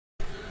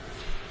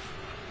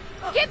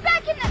Get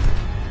back in the...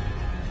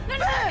 No,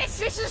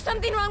 there's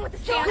something wrong with the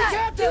stand. We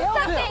have to help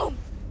something!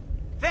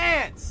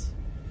 Vance!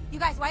 You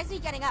guys, why isn't he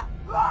getting up?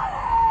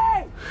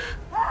 Ronnie!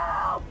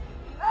 Help!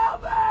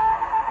 Help me!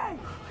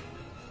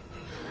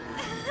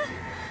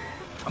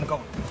 I'm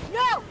going.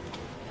 No!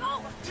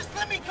 No! Just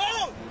let me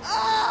go!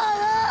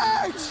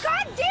 Ah,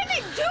 God damn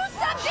it, do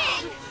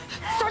something!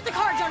 Start the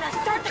car, Jonah,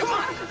 start the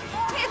car!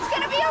 It's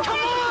gonna be okay! Come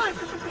on!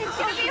 It's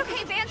gonna be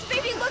okay, Vance,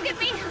 baby, look at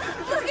me!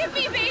 Look at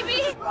me,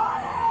 baby!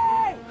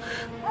 Ronnie!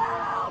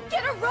 Help!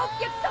 Get a rope,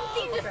 get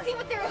something to see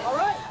what there is! All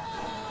right.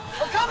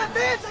 I'm coming,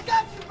 Vince. I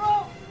got you,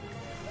 bro.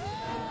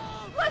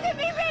 Look at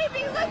me,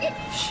 baby, look at me!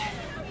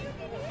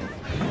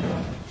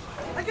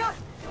 I got.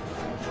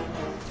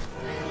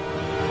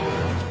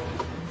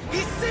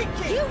 He's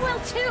sinking. You will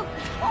too!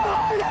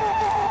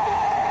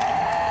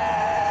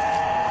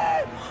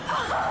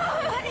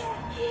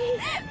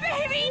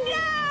 Baby, no!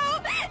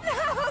 No,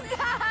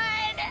 God!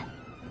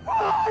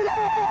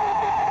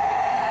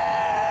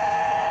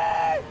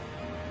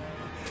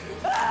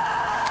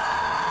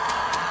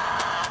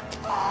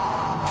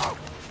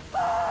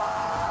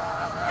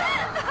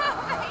 Oh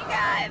my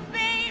God,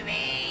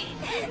 baby!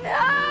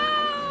 No!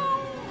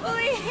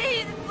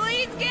 Please,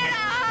 please get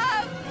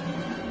up!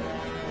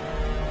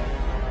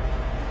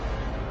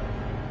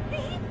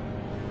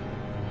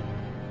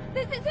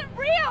 This isn't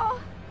real!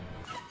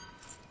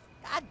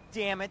 God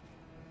damn it!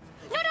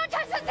 No, don't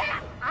touch the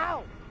sand!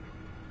 Ow!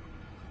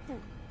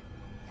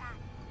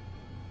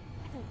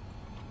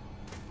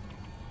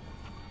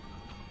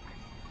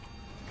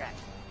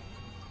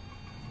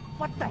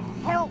 What the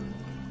hell?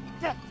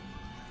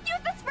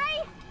 Use the spray!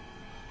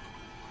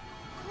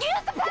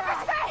 Use the pepper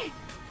spray!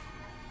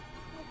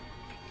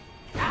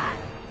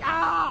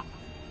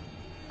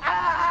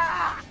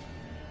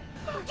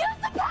 Use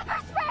the pepper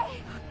spray!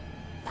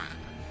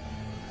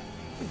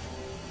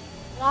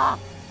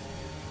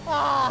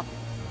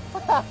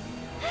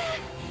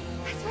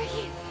 That's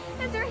right.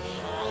 That's right.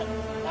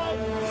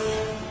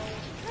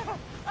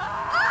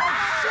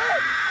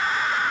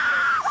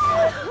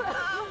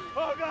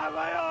 Oh God,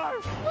 my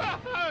arm!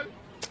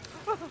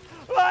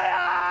 My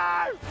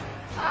arm!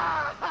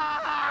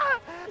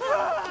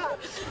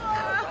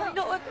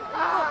 No, look.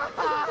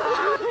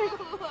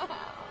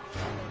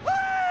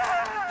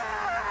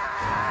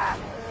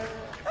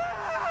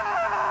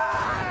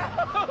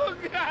 Oh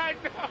God,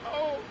 no!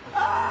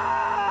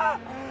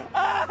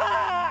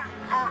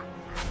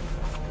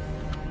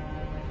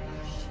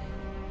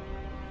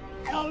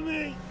 Help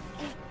me!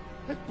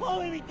 It's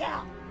pulling me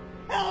down!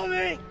 Help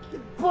me!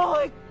 It's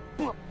pulling!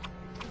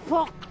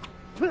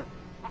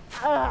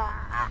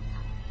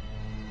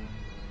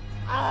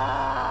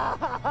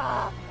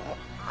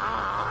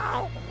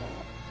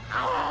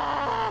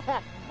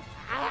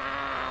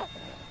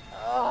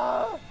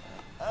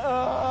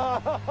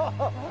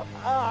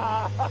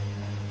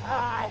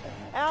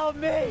 Help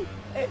me!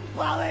 It's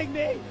pulling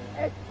me!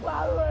 It's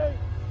pulling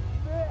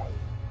me!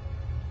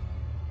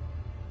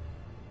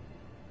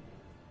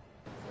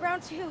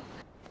 Round two.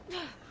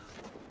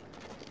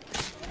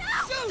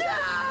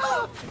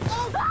 Oh!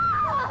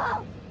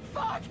 Oh!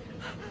 Fuck!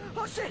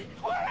 Oh shit!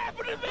 What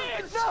happened to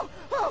Vince? No!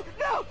 Oh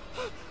no!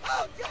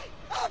 Oh,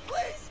 oh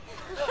please!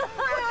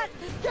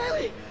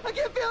 Kaylee, I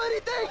can't feel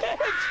anything.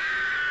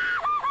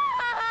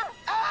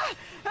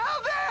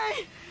 Help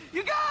me!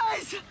 You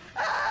guys!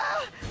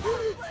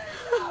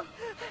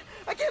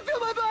 I can't feel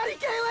my body,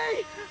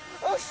 Kaylee!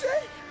 Oh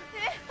shit!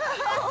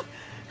 Help!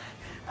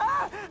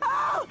 Help!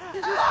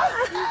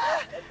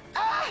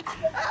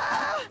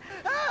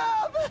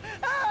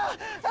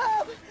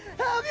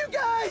 Help, you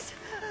guys!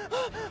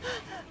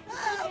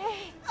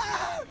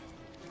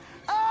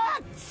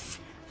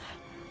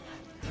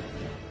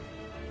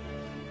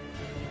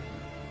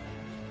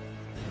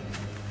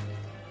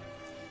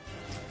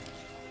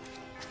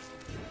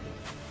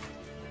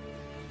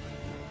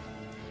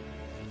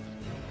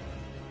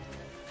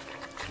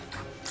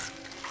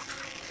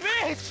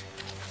 Mitch!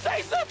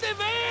 Say something,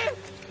 man!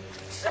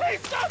 Say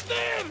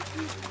something!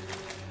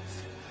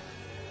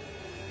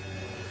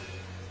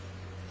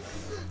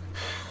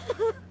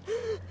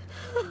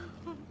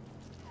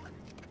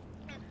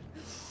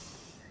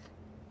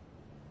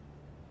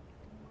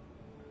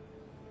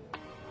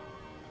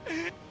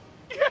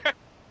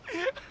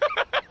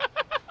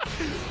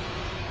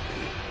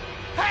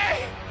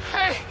 Hey!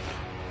 Hey!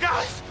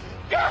 Guys!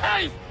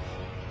 Guys!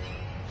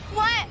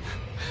 What?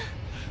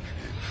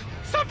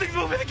 Something's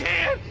moving the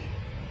can!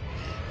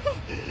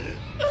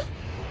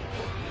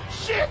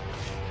 Shit!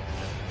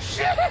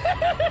 Shit!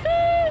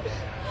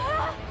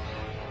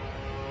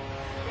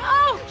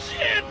 No!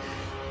 Shit!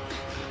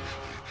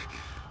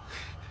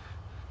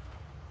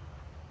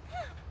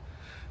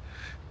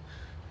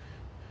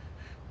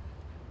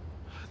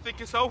 I think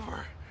it's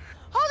over.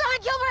 Hold on,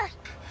 Gilbert!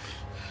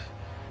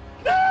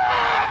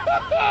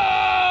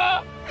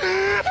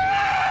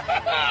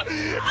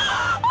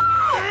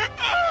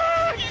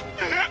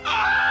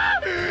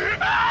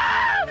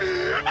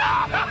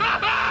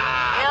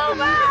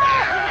 Gilbert!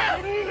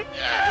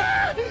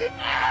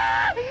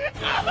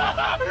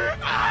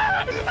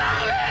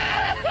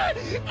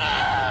 It's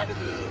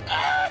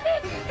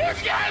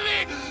got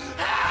me!